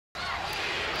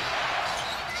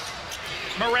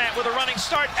Morant with a running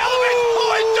start.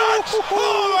 Elevates.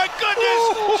 Oh, my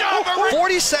goodness. Ja Morant.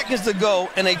 40 seconds to go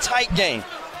in a tight game.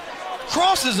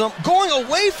 Crosses them, going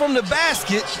away from the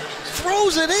basket,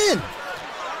 throws it in.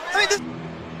 I mean,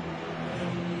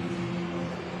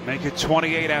 Make it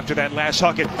 28 after that last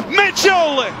hucket.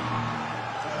 Mitchell!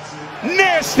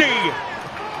 Nasty!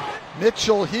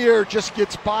 Mitchell here just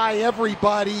gets by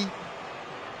everybody.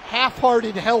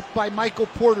 Half-hearted help by Michael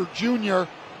Porter Jr.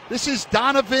 This is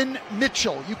Donovan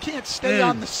Mitchell. You can't stay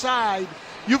on the side.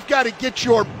 You've got to get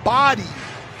your body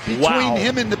between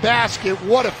him and the basket.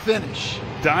 What a finish.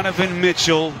 Donovan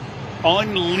Mitchell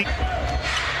unleashed.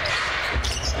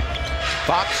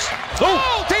 Fox.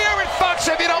 Oh, De'Aaron Fox,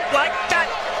 if you don't like that,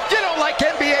 you don't like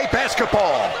NBA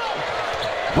basketball.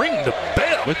 Ring the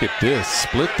bell. Look at this.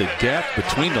 Split the gap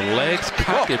between the legs,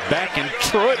 cock it back, and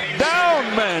throw it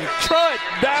down, man. Throw it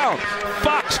down.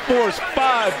 Fox Sports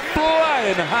 5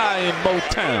 flying high in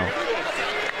Motown.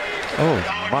 Oh,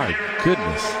 my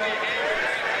goodness.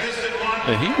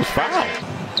 He was fouled.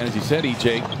 And as you said,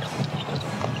 EJ,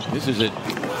 this is an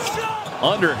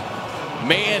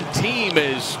underman team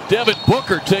as Devin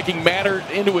Booker taking matter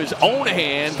into his own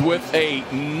hands with a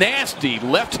nasty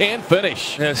left-hand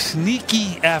finish.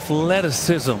 Sneaky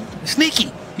athleticism.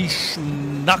 Sneaky. He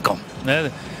snuck him.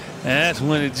 That's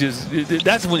when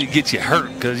that's when it gets you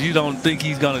hurt, because you don't think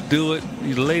he's going to do it.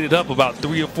 He laid it up about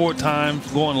 3 or 4 times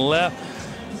going left.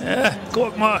 Yeah,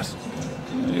 Korkmaz,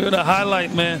 you're the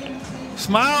highlight, man.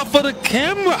 Smile for the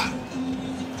camera.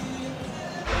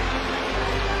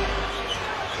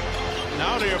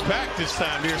 Now to your back this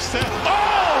time, to your set.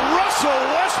 Oh, Russell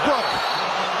Westbrook.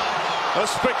 A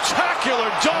spectacular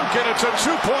dunk, and it's a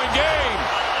 2-point game.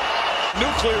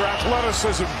 Nuclear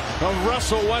athleticism of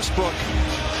Russell Westbrook.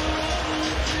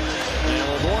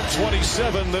 And with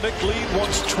 127, the Knicks lead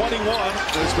 121.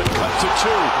 It's been cut to 2.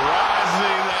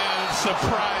 Rising and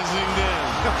surprising them.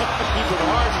 Even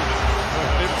Harden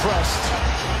impressed.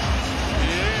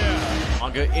 Yeah.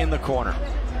 Bonga in the corner.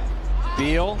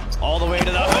 Beal all the way to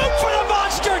the hoop for the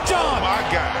monster dunk. My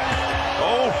God.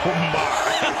 Oh, my.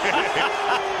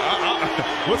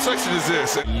 What section is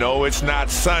this? No, it's not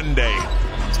Sunday.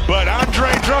 But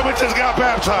Andre Drummond just got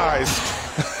baptized.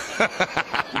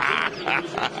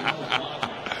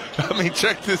 I mean,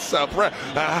 check this out.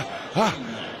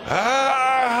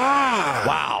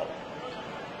 Wow.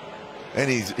 And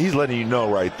he's letting you know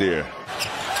right there.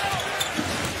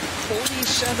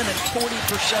 47 and 40%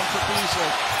 for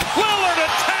Beasley. Lillard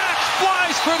attacks,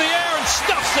 flies for the air, and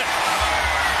stuffs it.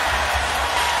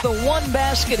 The one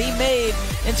basket he made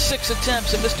in 6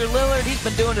 attempts, and Mr. Lillard, he's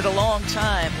been doing it a long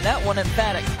time. That one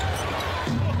emphatic.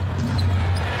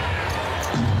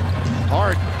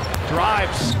 Hart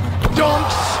drives,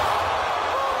 dunks.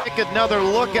 Take another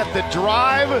look at the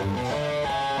drive,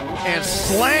 and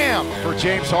slam for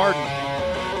James Harden.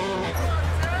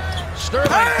 Sterling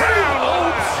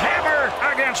Brown, hammer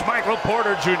against Michael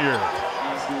Porter Jr.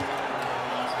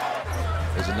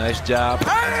 It was a nice job.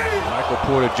 Michael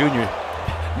Porter Jr.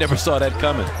 never saw that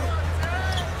coming.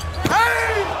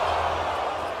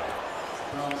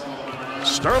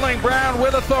 Sterling Brown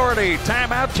with authority.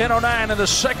 Timeout, 10:09 in the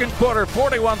second quarter,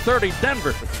 41-30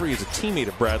 Denver. The 3 is a teammate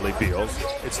of Bradley Beal's.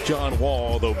 It's John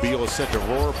Wall, though Beal is sent to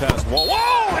roar past Wall.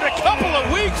 Whoa! In a couple of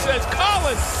weeks as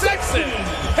Colin Sexton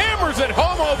hammers it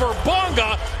home over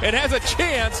Bonga and has a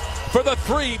chance for the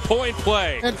 3-point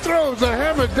play. And throws the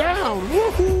hammer down.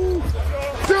 Woohoo!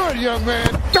 Do it, young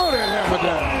man. Throw that hammer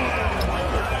down.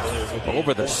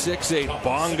 Over the 6'8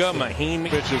 Bonga, Mahinmi.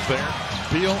 Pitches there.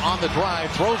 Beal on the drive,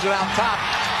 throws it out top.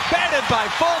 Batted by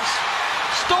Fultz.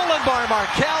 Stolen by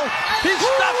Markelle. He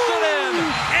stuffs it in.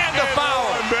 And a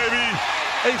foul. Baby.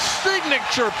 A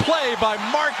signature play by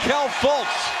Markelle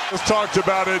Fultz. Just talked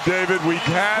about it, David. We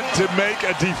had to make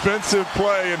a defensive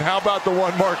play, and how about the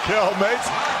one Markelle makes?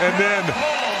 And then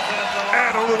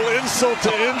add a little insult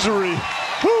to injury.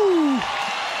 Woo!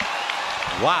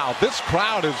 Wow, this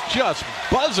crowd is just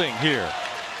buzzing here.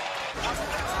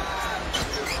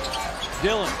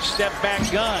 Dillon, step back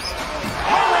gun.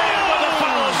 Morant with a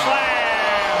foul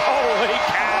slam. Holy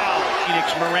cow. Phoenix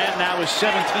Morant now is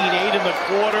 17-8 in the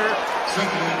quarter.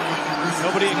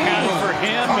 Nobody accounted for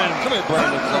him. And Come here,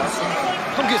 Brandon.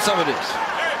 Come get some of this.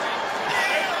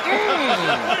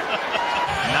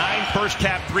 9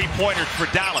 first-half three-pointers for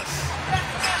Dallas.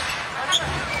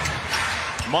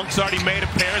 Monk's already made a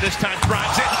pair. This time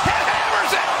drives it and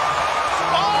hammers it.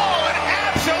 Oh, an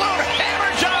absolute hammer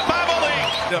job by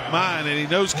Malik. Up mine, and he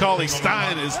knows Cauley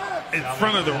Stein is in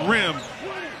front of the rim.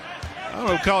 I don't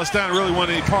know if Cauley Stein really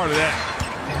wanted any part of that.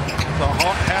 The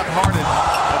half-hearted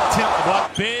attempt to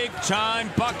block. Big time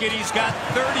bucket. He's got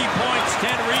 30 points,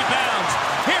 10 rebounds.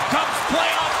 Here comes play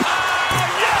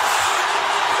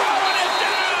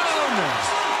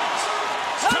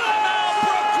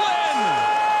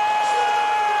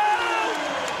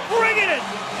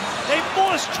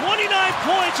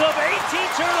points off 18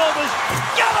 turnovers.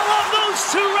 Gotta love those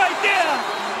two right there.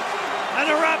 And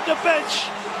around the bench.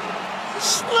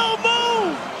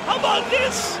 Slow-mo. How about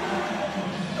this?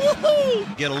 Woo-hoo.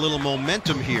 Get a little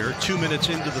momentum here 2 minutes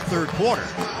into the third quarter.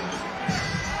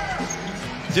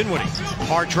 Dinwiddie,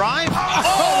 hard drive, all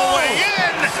the way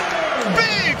in,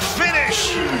 big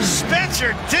finish,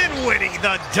 Spencer Dinwiddie,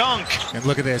 the dunk. And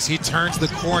look at this, he turns the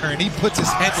corner and he puts his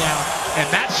head down,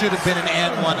 and that should have been an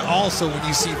and one also when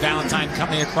you see Valentine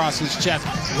coming across his chest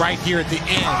right here at the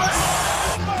end.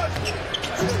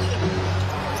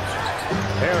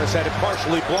 Harris had it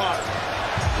partially blocked.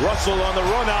 Russell on the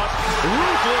run out,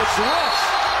 ruthless Russ,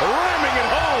 ramming it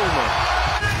home.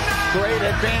 Great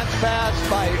advance pass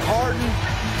by Harden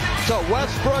to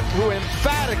Westbrook, who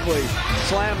emphatically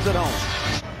slams it home.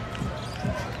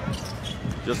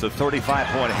 Just a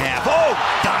 35-point half. Oh,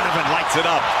 Donovan lights it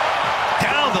up.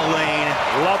 Down the lane.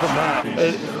 Love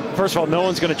him. First of all, no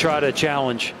one's going to try to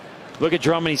challenge. Look at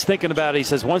Drummond. He's thinking about it. He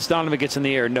says, once Donovan gets in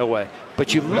the air, no way.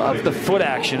 But you love the foot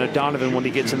action of Donovan when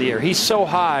he gets in the air. He's so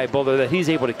high, Boulder, that he's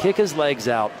able to kick his legs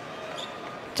out.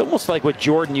 It's almost like what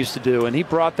Jordan used to do, and he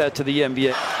brought that to the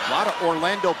NBA. A lot of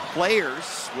Orlando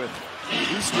players with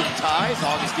Houston ties.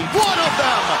 Augustine, one of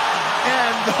them!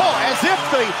 And as if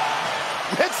the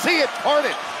Red Sea had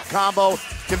parted. Combo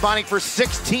combining for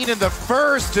 16 in the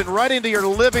first and right into your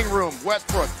living room.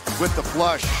 Westbrook with the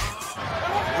flush.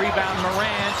 Rebound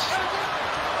Morant.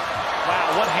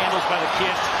 Wow, what handles by the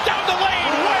kid. Down the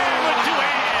lane, Wham with two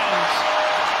hands.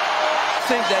 I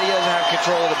think that he doesn't have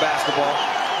control of the basketball,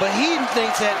 but he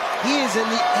thinks that he has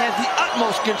the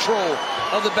utmost control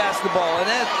of the basketball. And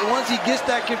once he gets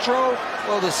that control,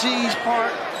 well, the C's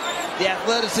part, the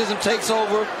athleticism takes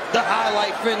over, the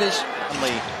highlight finish.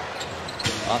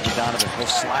 Donovan will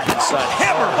slide inside.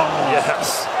 Hammer home.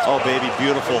 Yes. Oh, baby,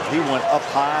 beautiful. He went up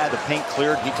high. The paint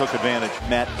cleared. He took advantage.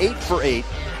 Matt, 8 for 8,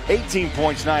 18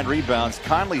 points, 9 rebounds.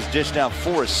 Conley's dished out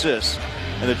 4 assists,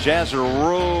 and the Jazz are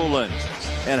rolling.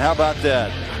 And how about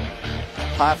that?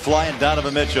 High flying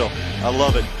Donovan Mitchell. I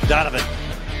love it. Donovan.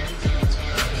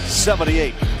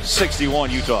 78-61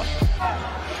 Utah.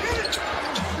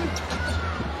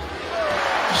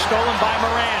 Stolen by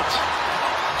Morant.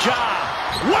 Ja.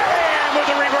 Wham with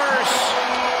the reverse.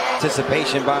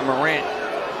 Anticipation by Morant.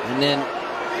 And then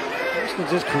he can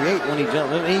just create when he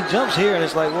jumps. He jumps here and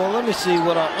it's like, well, let me see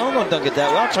what I'm going to dunk it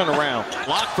that way. I'll turn around.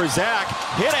 Block for Zach.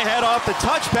 Hit ahead off the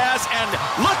touch pass and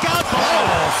look out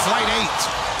below. Flight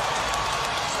 8.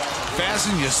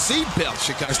 Fasten your seatbelt,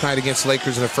 Chicago. Last night against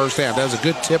Lakers in the first half. That was a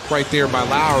good tip right there by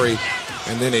Lowry.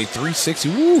 And then a 360.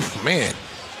 Woo, man.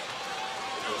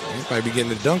 He might be getting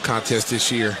the dunk contest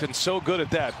this year. And so good at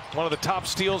that. One of the top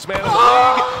steals, man, in the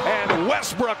league. And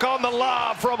Westbrook on the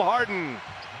lob from Harden.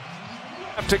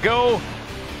 Have to go.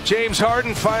 James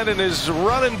Harden finding his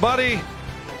running buddy,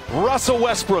 Russell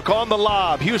Westbrook on the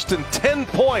lob. Houston 10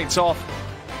 points off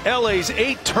LA's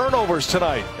 8 turnovers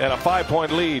tonight and a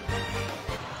 5-point lead.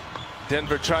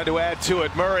 Denver tried to add to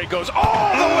it. Murray goes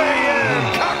all the way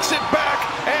in, cocks it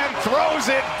back, and throws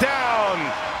it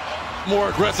down. More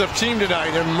aggressive team tonight,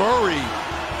 and Murray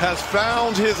has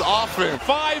found his offense.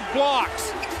 5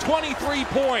 blocks, 23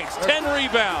 points, 10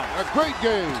 rebounds. A great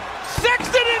game.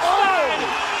 Sexton inside!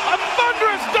 A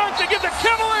thunderous dunk to give the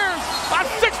Cavaliers a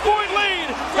 6-point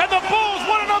lead, and the Bulls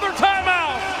won another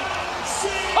timeout.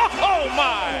 Oh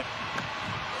my!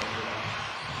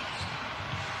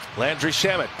 Landry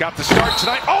Shamet got the start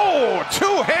tonight. Oh,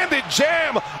 two-handed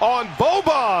jam on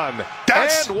Boban.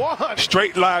 That's and one.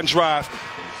 Straight line drive.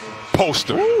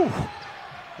 Poster. Ooh.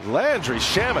 Landry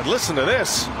Shamet, listen to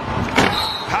this.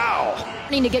 How?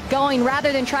 To get going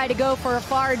rather than try to go for a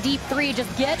far deep three,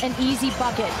 just get an easy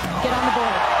bucket. Get on the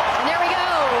board. And there we go.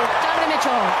 Donovan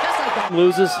Mitchell, just like that.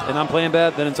 Loses and I'm playing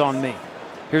bad, then it's on me.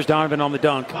 Here's Donovan on the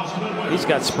dunk. He's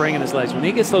got spring in his legs. When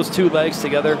he gets those two legs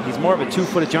together, he's more of a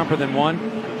 2-footed jumper than one.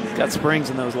 He's got springs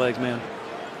in those legs, man.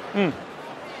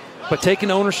 But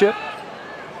taking ownership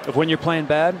of when you're playing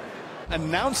bad.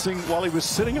 Announcing while he was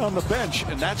sitting on the bench,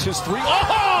 and that's his 3.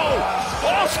 Oh!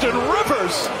 Austin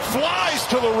Rivers flies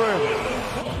to the rim.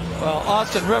 Well,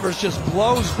 Austin Rivers just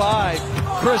blows by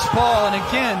Chris Paul, and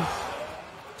again,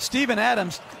 Steven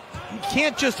Adams, you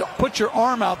can't just put your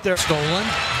arm out there. Stolen.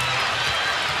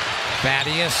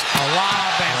 Thaddeus, a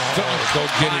lob, and go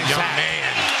get it, young man.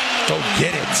 Go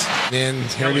get it. Then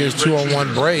here it is,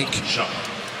 2-on-1 break.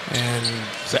 And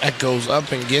Zach goes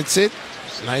up and gets it.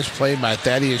 Nice play by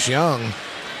Thaddeus Young.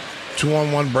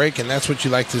 2-on-1 break, and that's what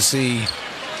you like to see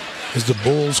as the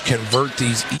Bulls convert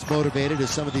these. Motivated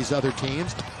as some of these other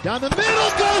teams. Down the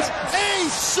middle goes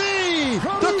AC!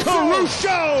 The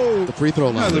Caruso! The free throw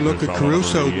line. Another look at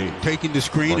Caruso taking the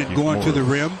screen and going to the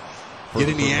rim.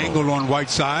 getting the angle on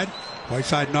Whiteside.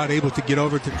 Whiteside not able to get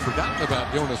over to. Forgotten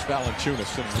about Jonas Valanciunas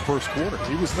since the first quarter.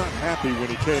 He was not happy when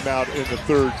he came out in the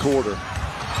third quarter.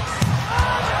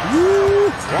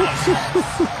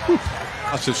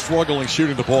 That's just struggling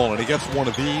shooting the ball, and he gets one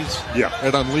of these. Yeah,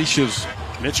 it unleashes.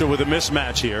 Mitchell with a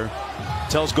mismatch here.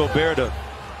 Tells Gobert to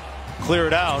clear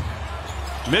it out.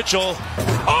 Mitchell,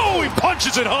 oh, he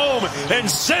punches it home and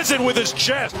says it with his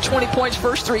chest. 20 points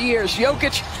first 3 years.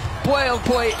 Jokic, boy, oh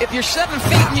boy, if you're 7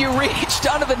 feet and you reach,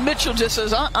 Donovan Mitchell just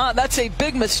says, that's a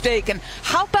big mistake. And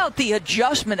how about the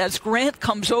adjustment as Grant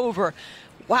comes over?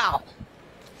 Wow.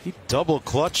 He double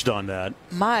clutched on that.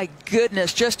 My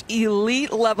goodness, just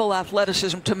elite level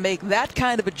athleticism to make that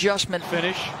kind of adjustment.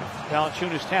 Finish.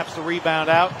 Valanciunas taps the rebound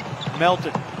out.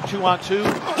 Melton, 2-on-2.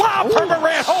 Wow, for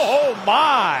Morant. Oh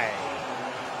my.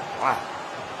 Wow.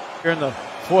 Here in the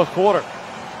fourth quarter.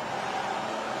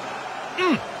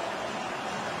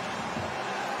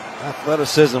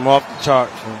 Athleticism off the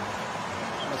charts.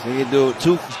 So you can do it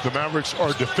too. The Mavericks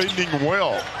are defending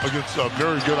well against a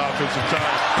very good offensive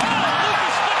tie.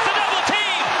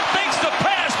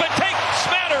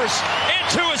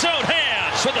 Into his own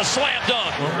hands for the slam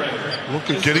dunk.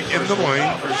 Luka getting in the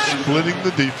lane, splitting the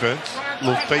defense.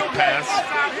 Little fake pass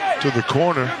to the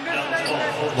corner.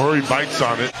 Murray bites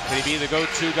on it. Can he be the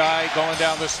go-to guy going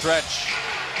down the stretch?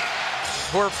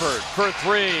 Horford for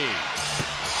three.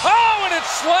 Oh, and it's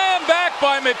slammed back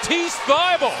by Matisse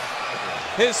Thybulle.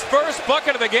 His first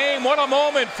bucket of the game. What a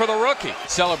moment for the rookie.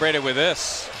 Celebrated with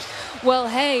this. Well,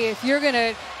 hey, if you're going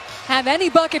to have any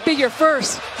bucket be your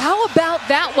first, how about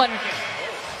that one?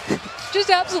 Just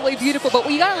absolutely beautiful. But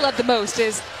what you gotta love the most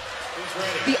is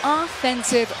the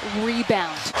offensive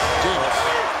rebound.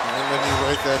 And when you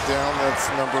write that down, that's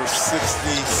number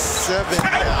 67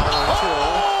 now.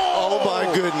 Oh my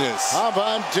goodness. How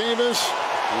about Davis?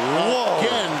 Whoa.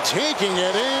 Again, taking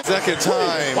it in. Second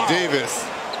time Davis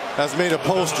has made a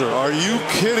poster. Are you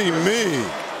kidding me?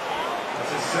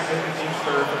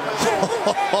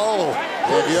 Oh,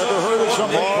 have you ever heard of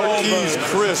something? Marquise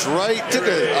Chris, right? Took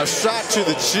a shot to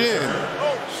the chin.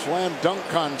 Slam dunk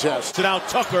contest. To now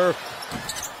Tucker.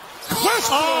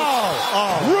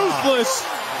 Ruthless.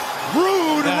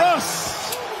 Rude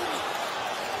Russ.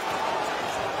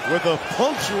 With a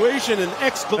punctuation and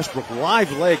exclamation.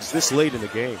 Live legs this late in the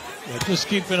game. Yeah, just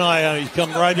keep an eye on it. He's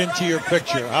come right into your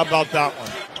picture. How about that one?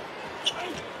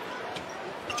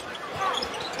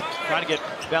 Trying to get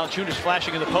Valanciunas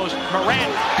flashing in the post.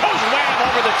 Morant goes wham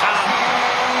over the top.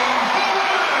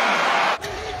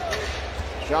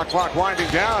 Shot clock winding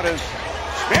down as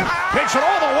Smith takes it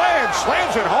all the way and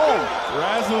slams it home.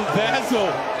 Razzle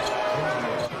dazzle.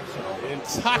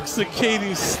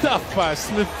 Intoxicating stuff by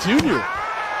Smith Jr.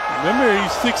 Remember,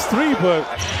 he's 6'3", but.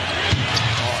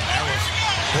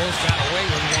 Bulls got away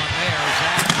with one there.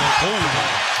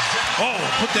 Oh,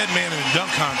 put that man in a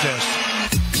dunk contest.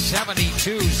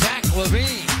 72, Zach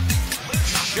LaVine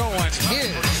showing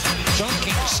his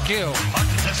dunking skill.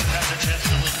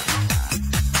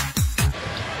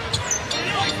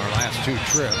 Our last two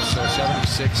trips, so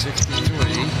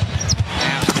 76-63.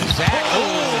 Pass to Zach.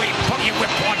 Oh, he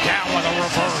whipped one down with a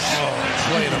reverse. Oh,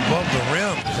 playing above the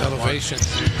rim. Elevation.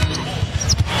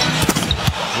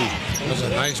 That was a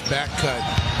nice back cut.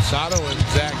 Sato and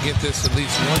Zach get this at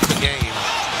least once a game.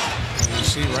 And you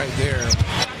see right there.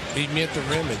 Beat me at the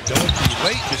rim and don't be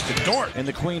late, Mr. Dort. In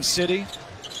the Queen City,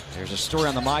 there's a story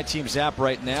on the My Teams app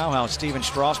right now how Steven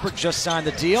Strasburg just signed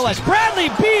the deal as Bradley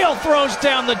Beal throws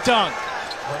down the dunk.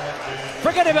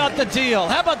 Forget about the deal.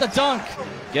 How about the dunk?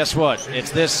 Guess what?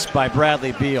 It's this by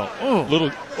Bradley Beal. Oh,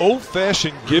 little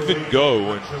old-fashioned give and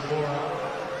go, and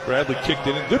Bradley kicked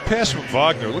it in. Good pass from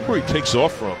Wagner. Look where he takes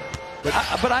off from. But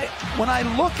when I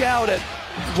look out at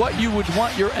what you would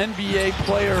want your NBA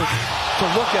player to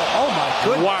look at, oh my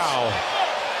goodness. Wow.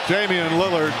 Damian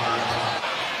Lillard.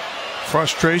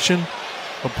 Frustration.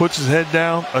 Puts his head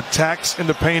down. Attacks in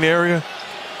the paint area.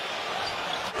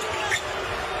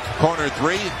 Corner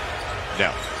three.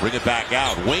 No. Bring it back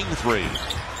out. Wing three.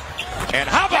 And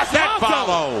how about that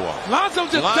follow? Lonzo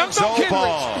just dunked on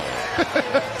Kenrich.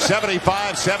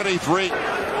 75-73.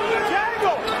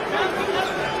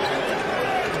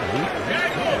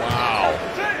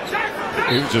 Wow.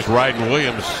 He was just riding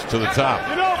Williams to the top.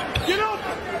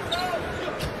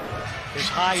 As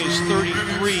high as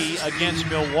 33 against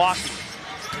Milwaukee.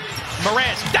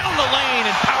 Morant down the lane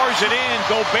and powers it in.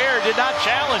 Gobert did not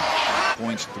challenge.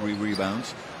 Points, 3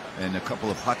 rebounds, and a couple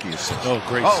of hockey assists. Oh,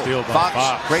 great steal by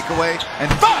Fox. Breakaway,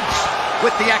 and Fox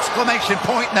with the exclamation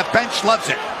point, and the bench loves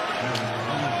it.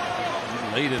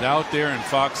 Laid it out there, and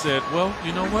Fox said, well,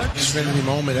 you know what? Xfinity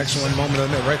moment, excellent moment on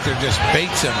there, right there, just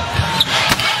baits him.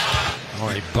 Oh,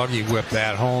 he buggy whipped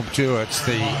that home, too. It's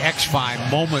the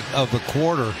X-Fi moment of the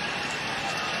quarter.